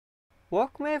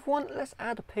Welcome everyone, let's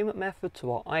add a payment method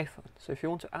to our iPhone. So if you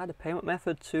want to add a payment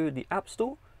method to the App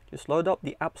Store, just load up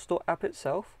the App Store app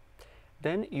itself.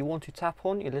 Then you want to tap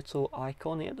on your little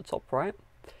icon here at the top right.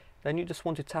 Then you just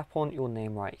want to tap on your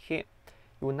name right here.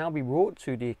 You will now be brought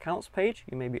to the accounts page.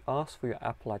 You may be asked for your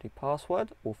Apple ID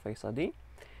password or Face ID.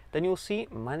 Then you'll see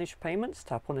manage payments,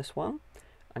 tap on this one.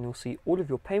 And you'll see all of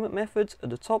your payment methods at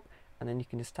the top. And then you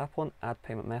can just tap on add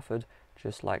payment method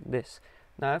just like this.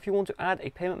 Now if you want to add a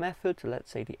payment method to,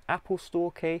 let's say, the Apple Store,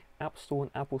 okay, App Store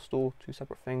and Apple Store, two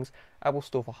separate things. Apple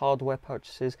Store for hardware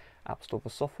purchases, App Store for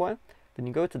software. Then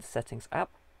you go to the settings app,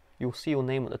 you'll see your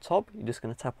name at the top. You're just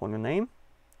going to tap on your name.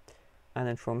 And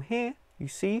then from here, you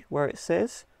see where it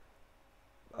says,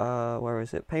 where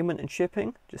is it, payment and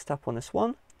shipping, just tap on this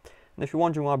one. And if you're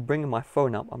wondering why I'm bringing my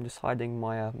phone up, I'm just hiding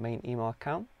my main email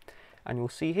account. And you'll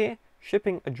see here,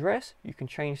 shipping address, you can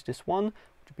change this one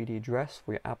to be the address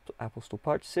for your Apple Store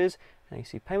purchases. And you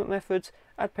see payment methods,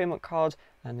 add payment cards,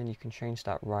 and then you can change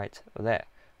that right there.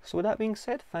 So with that being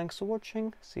said, thanks for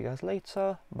watching. See you guys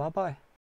later. Bye bye.